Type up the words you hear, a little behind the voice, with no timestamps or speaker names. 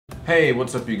Hey,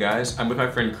 what's up you guys? I'm with my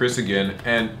friend Chris again,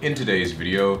 and in today's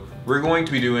video, we're going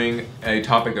to be doing a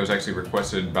topic that was actually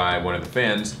requested by one of the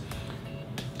fans,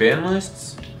 ban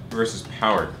lists versus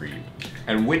power creep,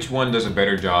 and which one does a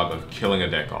better job of killing a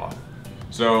deck off.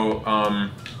 So,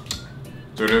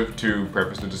 sort of to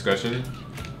preface the discussion,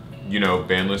 you know,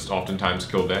 ban lists oftentimes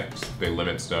kill decks, they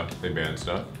limit stuff, they ban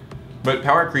stuff, but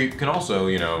power creep can also,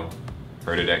 you know,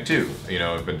 hurt a deck too. You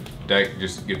know, if a deck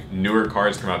if newer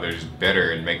cards come out that are just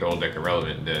better and make the old deck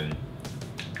irrelevant, then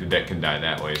the deck can die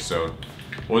that way. So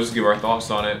we'll just give our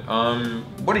thoughts on it.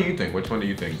 What do you think? Which one do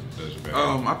you think does better?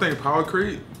 I think power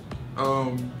creep.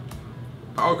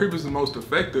 Power creep is the most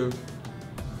effective.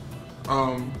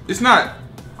 It's not.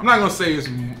 I'm not gonna say it's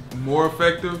more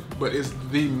effective, but it's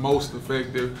the most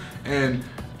effective. And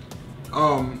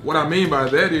what I mean by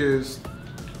that is,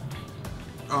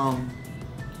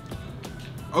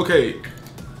 okay,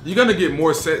 you're gonna get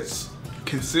more sets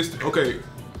consistent. Okay,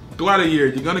 throughout a year,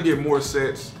 you're gonna get more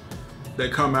sets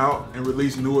that come out and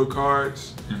release newer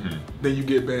cards than you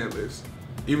get ban lists.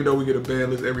 Even though we get a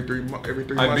ban list every three months.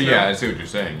 Yeah, I see what you're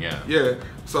saying. Yeah. Yeah.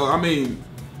 So I mean,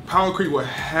 power creep will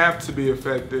have to be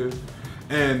effective,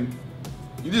 and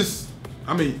you just,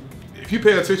 I mean, if you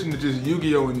pay attention to just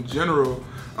Yu-Gi-Oh in general,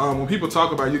 when people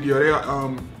talk about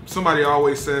Yu-Gi-Oh, somebody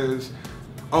always says,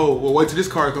 oh, well, wait till this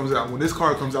card comes out. When this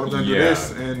card comes out, I'm gonna do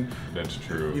this, and that's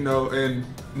true. You know, and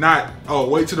not, oh,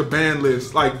 wait till the ban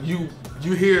list. Like you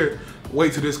hear,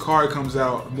 wait till this card comes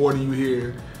out more than you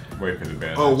hear, wait for the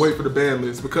ban list. Oh, wait for the ban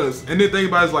list, because and the thing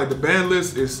about it is like the ban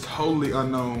list is totally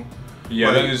unknown. Yeah,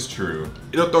 like, that is true.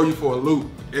 It'll throw you for a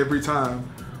loop every time,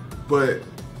 but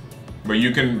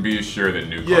you can be sure that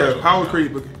new cards will power come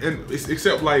creep, and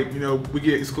except like, you know, we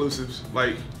get exclusives.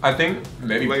 Like I think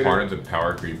maybe later. Part of the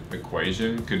power creep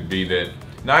equation could be that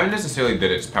not even necessarily that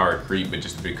it's power creep, but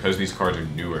just because these cards are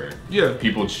newer,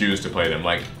 people choose to play them.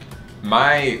 Like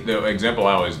the example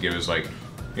I always give is like,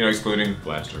 you know, excluding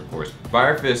Blaster, of course,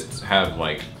 Fire Fists have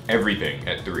like everything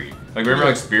at 3. Like remember,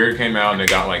 like Spirit came out and it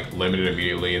got like limited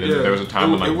immediately, and then there was a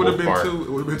time when like Wolf Park. It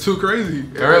would have been too crazy.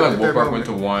 Remember, like Wolf Park went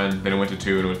to 1, then it went to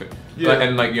 2, and it went to,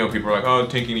 and like, you know, people were like, oh,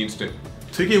 Tinky needs to.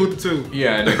 Tinky with the 2.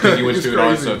 Yeah, and then Tinky went to 2 and all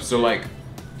that stuff. So like,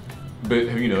 but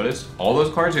have you noticed all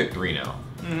those cards are at 3 now,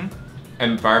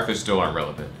 and Fire Fists still aren't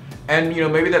relevant. And you know,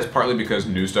 maybe that's partly because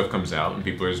new stuff comes out and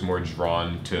people are just more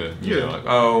drawn to, you know, like,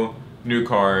 oh, new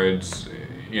cards.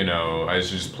 You know, I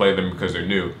should just play them because they're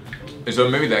new. And so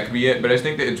maybe that could be it, but I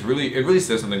think that it really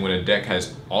says something when a deck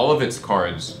has all of its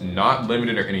cards not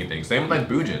limited or anything. Same with like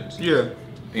Boojins. Yeah.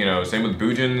 You know, same with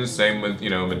Boojins, same with, you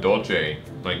know, Medolce.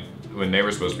 Like when they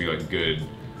were supposed to be like good.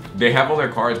 They have all their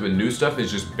cards, but new stuff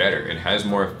is just better. It has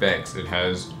more effects. It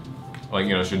has like,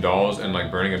 you know, Shadal's and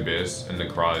like Burning Abyss and the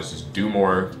Necroz just do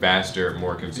more faster,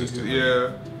 more consistently.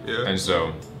 Yeah. And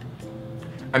so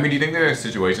I mean, do you think there are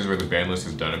situations where the ban list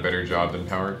has done a better job than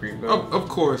power creep though? Of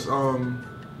course.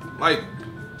 Like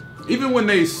even when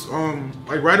they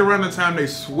like right around the time they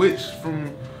switched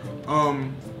from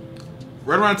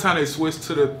right around the time they switched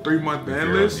to the 3-month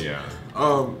ban list,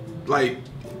 like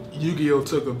Yu-Gi-Oh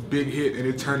took a big hit and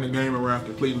it turned the game around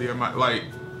completely. Like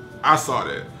I saw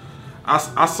that. I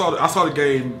saw the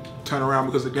game turn around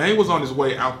because the game was on its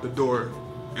way out the door.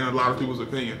 In a lot of people's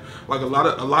opinion, like a lot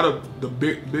of the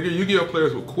bigger Yu-Gi-Oh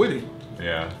players were quitting.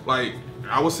 Yeah. Like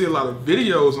I would see a lot of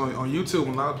videos on YouTube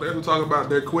when a lot of players were talking about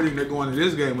they're quitting, they're going to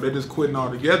this game, or they're just quitting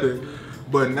altogether.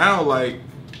 But now, like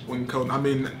when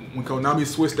Konami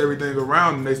switched everything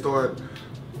around and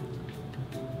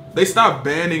they stopped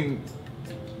banning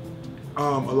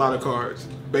a lot of cards,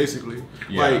 basically.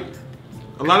 Like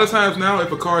a lot of times now,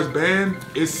 if a card's banned,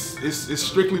 it's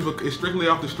strictly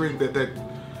off the strength that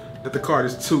the card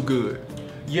is too good.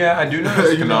 Yeah, I do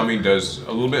notice Konami does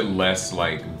a little bit less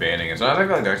like banning. So I feel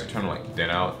like they're actually trying to like thin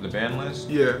out the ban list.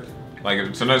 Yeah. Like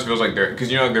it sometimes feels like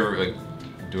because you know, like they're like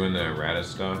doing the errata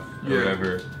stuff or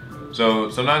whatever.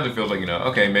 So sometimes it feels like, you know,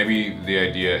 okay, maybe the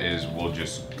idea is we'll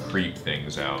just creep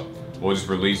things out. We'll just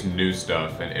release new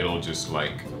stuff and it'll just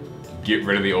like get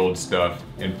rid of the old stuff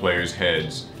in players'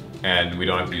 heads. And we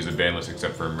don't have to use the ban list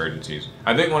except for emergencies.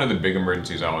 I think one of the big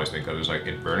emergencies I always think of is like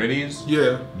Infernities.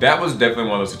 Yeah. That was definitely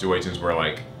one of those situations where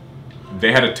like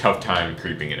they had a tough time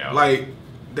creeping it out. Like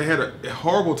they had a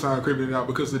horrible time creeping it out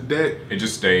because the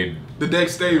deck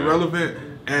stayed relevant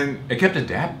and it kept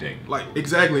adapting. Like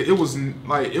exactly, it was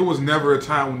never a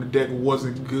time when the deck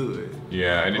wasn't good.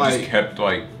 Yeah, and it just kept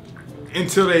like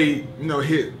until they, you know,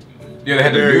 hit. Yeah, they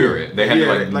had to neuter it. They had to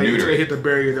like neuter it. They hit the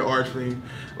barrier, the Archfiend.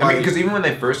 I mean, because even when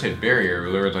they first hit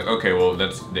barrier, they were like, okay, well,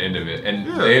 that's the end of it. And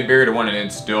they hit barrier to 1 and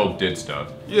it still did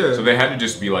stuff. Yeah. So they had to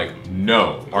just be like,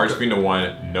 no, Archfiend to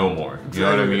 1, no more. Exactly. You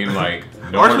know what I mean? Like,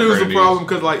 Archway was the problem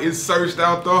because like it searched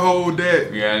out the whole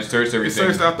deck. Yeah, it searched everything. It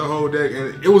searched out the whole deck,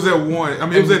 and it was at 1. I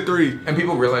mean, it was at 3. And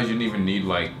people realized you didn't even need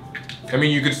like. I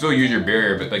mean, you could still use your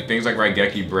barrier, but like things like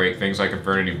Raigeki Break, things like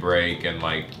Infernity Break, and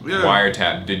like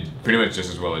Wiretap did pretty much just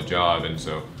as well a job. And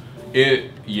so,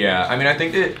 yeah. I mean, I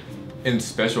think that in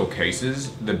special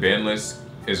cases, the ban list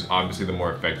is obviously the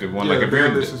more effective one. Yeah, like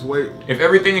if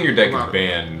everything in your deck is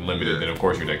ban limited, then of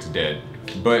course your deck's dead.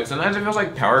 But sometimes it feels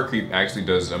like power creep actually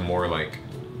does a more like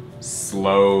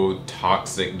slow,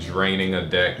 toxic, draining a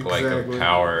deck like a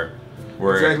power.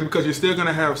 Exactly, because you're still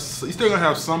gonna have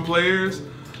some players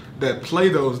that play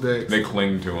those decks. They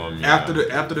cling to them after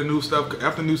the new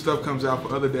stuff comes out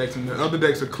for other decks, and the other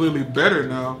decks are clearly better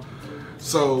now.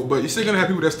 So, but you're still gonna have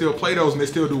people that still play those and they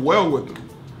still do well with them.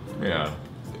 Yeah,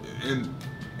 and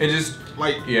it just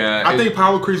like I think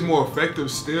power creep's more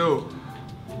effective still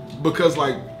because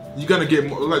like you're gonna get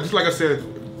more. Like just like I said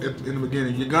in the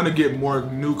beginning, you're gonna get more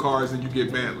new cards than you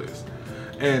get ban lists.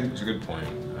 And it's a good point.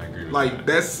 I agree with like that.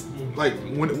 That's like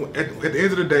when at the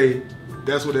end of the day.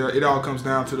 That's what it all comes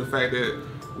down to, the fact that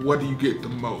what do you get the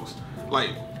most? Like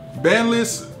ban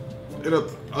lists,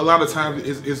 a lot of times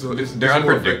they're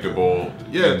unpredictable.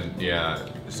 Yeah,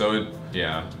 So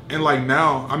and like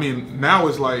now, I mean now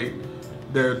it's like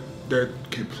they're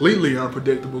completely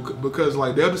unpredictable because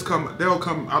like they'll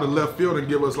come out of left field and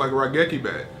give us like a Raigeki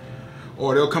back,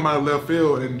 or they'll come out of left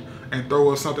field and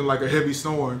throw us something like a Heavy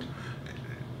Storm.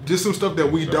 Just some stuff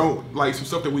that we don't like, some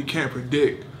stuff that we can't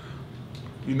predict.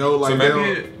 You know, like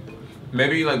so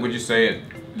maybe like would you say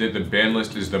that the ban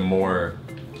list is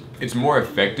it's more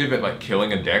effective at like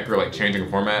killing a deck or like changing a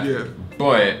format? Yeah.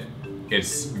 But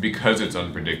it's because it's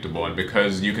unpredictable and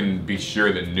because you can be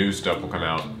sure that new stuff will come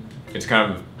out. It's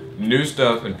kind of new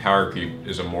stuff, and power creep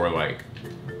is a more like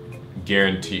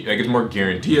guaranteed. Like it's more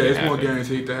guaranteed. Yeah, it's more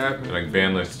guaranteed to happen. And like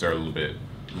ban lists are a little bit.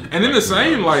 And in the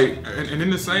same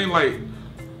like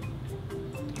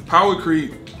power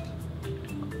creep.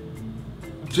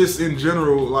 Just in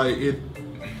general, like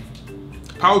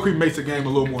power creep makes the game a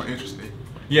little more interesting.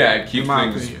 Yeah, it keeps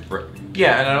things.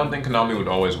 Yeah, and I don't think Konami would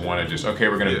always want to just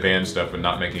we're gonna ban stuff and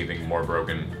not make anything more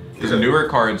broken. Because newer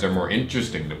cards are more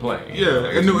interesting to play. Yeah,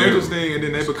 like, and interesting, and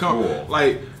then they become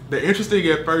like they're interesting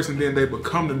at first, and then they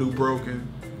become the new broken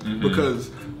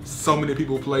because so many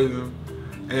people play them,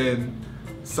 and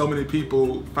so many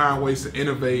people find ways to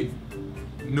innovate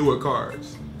newer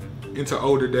cards into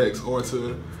older decks or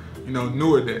to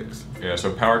newer decks. Yeah,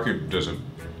 so power creep doesn't.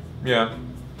 Yeah,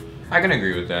 I can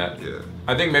agree with that. Yeah,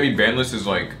 I think maybe banlist is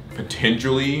like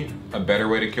potentially a better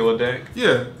way to kill a deck.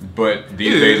 Yeah, but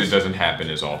these days it doesn't happen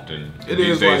as often.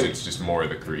 These days it's just more of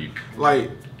the creep. Like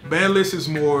banlist is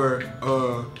more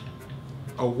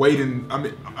a waiting. I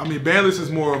mean banlist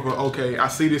is more of a okay. I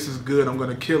see this is good. I'm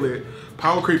gonna kill it.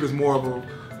 Power creep is more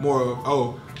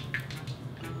of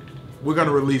we're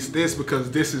gonna release this because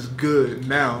this is good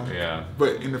now. Yeah.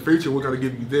 But in the future, we're gonna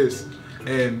give you this,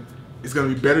 and it's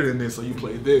gonna be better than this, so you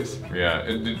play this. Yeah.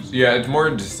 It's more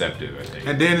deceptive, I think.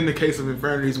 And then in the case of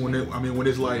Infinities, when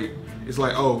it's like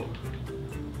oh,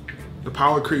 the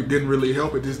power creep didn't really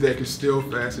help it. This deck is still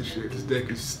fast as shit. This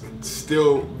deck is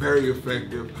still very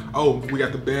effective. Oh, we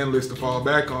got the ban list to fall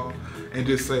back on, and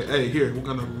just say, hey, here we're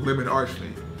gonna limit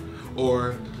Archfiend,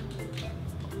 or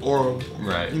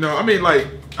right. I mean like.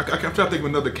 I'm trying to think of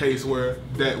another case where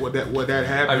that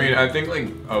happened. I mean, I think like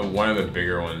one of the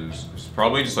bigger ones is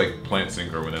probably just like Plant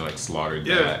Synchro when they like slaughtered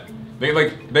that.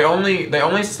 They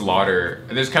only slaughter.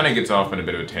 And this kind of gets off in a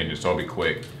bit of a tangent, so I'll be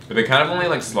quick. But they kind of only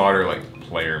like slaughter like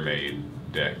player-made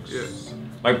decks. Yes.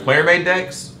 Like player-made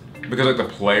decks, because like the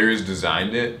players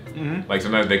designed it. Like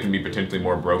sometimes they can be potentially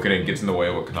more broken and gets in the way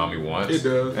of what Konami wants. It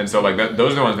does. And so like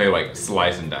those are the ones they like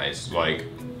slice and dice. Like.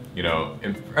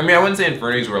 I mean, I wouldn't say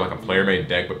Infinities were like a player-made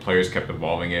deck, but players kept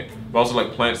evolving it. But also,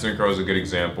 like, Plant Synchro is a good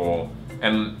example.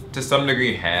 And to some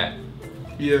degree, Hat.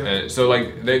 Yeah. So,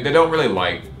 like, they don't really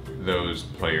like those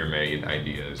player-made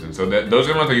ideas. And so those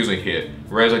are the ones that usually hit.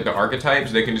 Whereas, like, the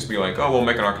archetypes, they can just be like, oh, we'll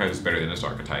make an archetype that's better than this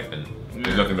archetype. And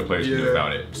there's nothing the players can do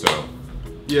about it. So.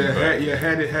 Yeah,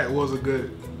 Hat was a good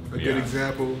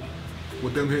example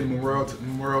with them hitting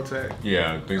Morale Tech.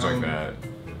 Yeah, things like that.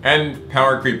 And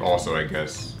power creep also, I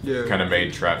guess, kind of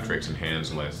made trap tricks and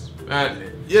hands less.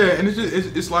 Yeah, and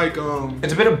it's like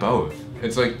it's a bit of both.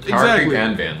 It's like power creep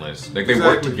and banlist. Like they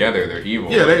work together. They're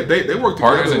evil. Yeah, they work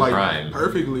together like crime.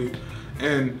 Perfectly.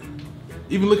 And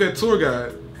even look at Tour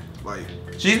Guide, like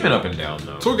she's been up and down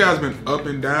though. Tour Guide's been up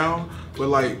and down, but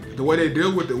like the way they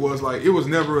deal with it was like it was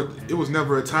never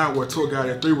a time where Tour Guide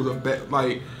at 3 was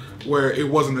where it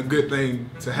wasn't a good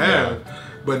thing to have. Yeah.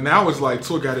 But now it's like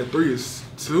Tour Guide at 3 is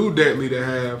too deadly to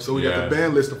have, so we got the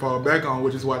ban list to fall back on,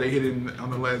 which is why they hit it on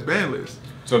the last ban list.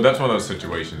 So that's one of those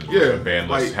situations where the ban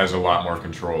list has a lot more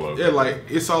control over. Yeah, like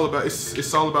it's all about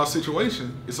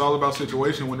situation. It's all about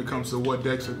situation when it comes to what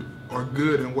decks are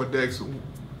good and what decks.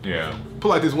 Yeah. Put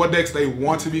like this: what decks they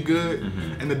want to be good,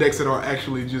 and the decks that are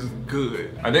actually just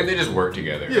good. I think they just work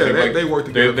together. Yeah, they work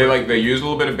together. They use a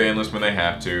little bit of ban list when they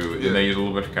have to, and they use a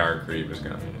little bit of card creep.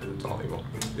 It's all evil.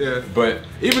 Yeah, but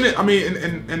even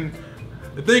and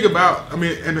the thing about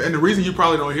and the reason you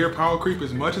probably don't hear power creep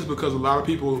as much is because a lot of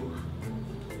people.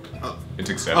 It's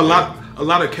accepted. A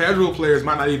lot of casual players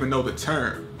might not even know the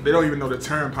term. They don't even know the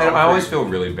term power creep. I always feel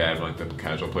really bad when the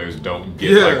casual players don't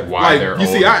get why they're you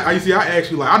see, I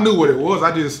actually I knew what it was.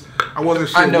 I wasn't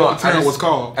sure what the term was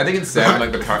called. I think it's sad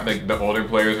when the older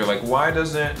players are like, why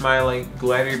doesn't my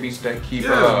Gladiator Beast deck keep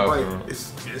up? Like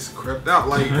it's crept out.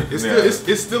 Like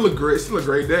it's still a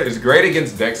great deck. It's great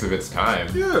against decks of its time.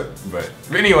 Yeah. But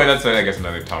anyway, that's I guess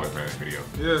another topic for another video.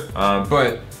 Yeah.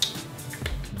 But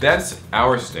that's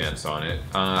our stance on it.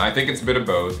 I think it's a bit of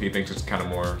both. He thinks it's kind of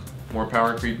more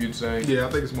power creep, you'd say. Yeah, I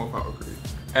think it's more power creep.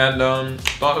 And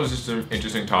thought it was just an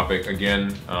interesting topic.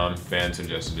 Again, fans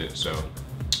suggested it, so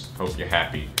hope you're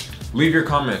happy. Leave your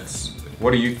comments.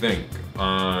 What do you think?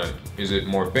 Is it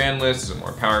more ban list? Is it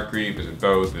more power creep? Is it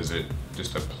both? Is it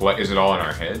just is it all in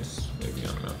our heads? Maybe, I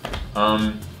don't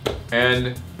know.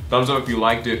 And thumbs up if you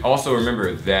liked it. Also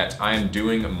remember that I am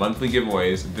doing monthly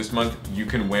giveaways. This month you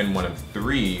can win one of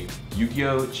 3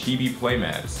 Yu-Gi-Oh! Chibi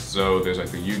playmats. So there's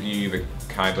like the Yugi, the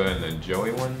Kaiba, and the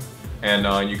Joey one.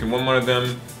 And you can win one of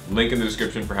them. Link in the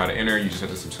description for how to enter. You just have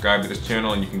to subscribe to this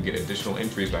channel and you can get additional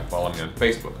entries by following me on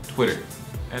Facebook, Twitter,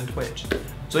 and Twitch.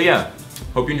 So yeah,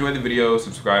 hope you enjoyed the video.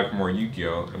 Subscribe for more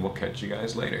Yu-Gi-Oh! And we'll catch you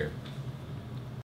guys later.